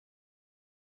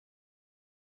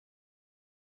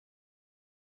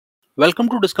Welcome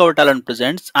to Discover Talent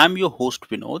Presents. I'm your host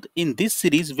Vinod. In this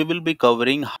series, we will be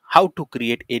covering how to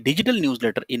create a digital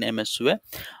newsletter in MSUA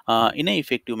in an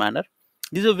effective manner.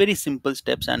 These are very simple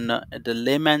steps and the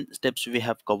layman steps we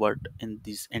have covered in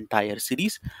this entire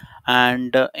series.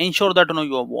 And ensure that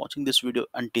you are watching this video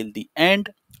until the end.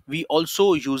 We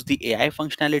also use the AI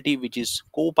functionality, which is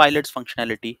Copilot's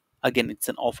functionality. Again, it's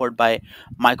an offered by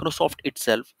Microsoft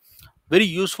itself. Very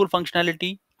useful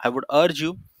functionality. I would urge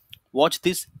you watch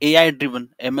this AI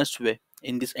driven MSW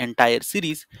in this entire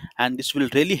series, and this will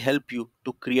really help you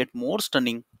to create more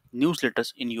stunning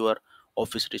newsletters in your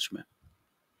office resume.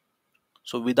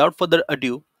 So without further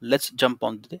ado, let's jump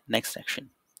on to the next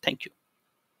section. Thank you.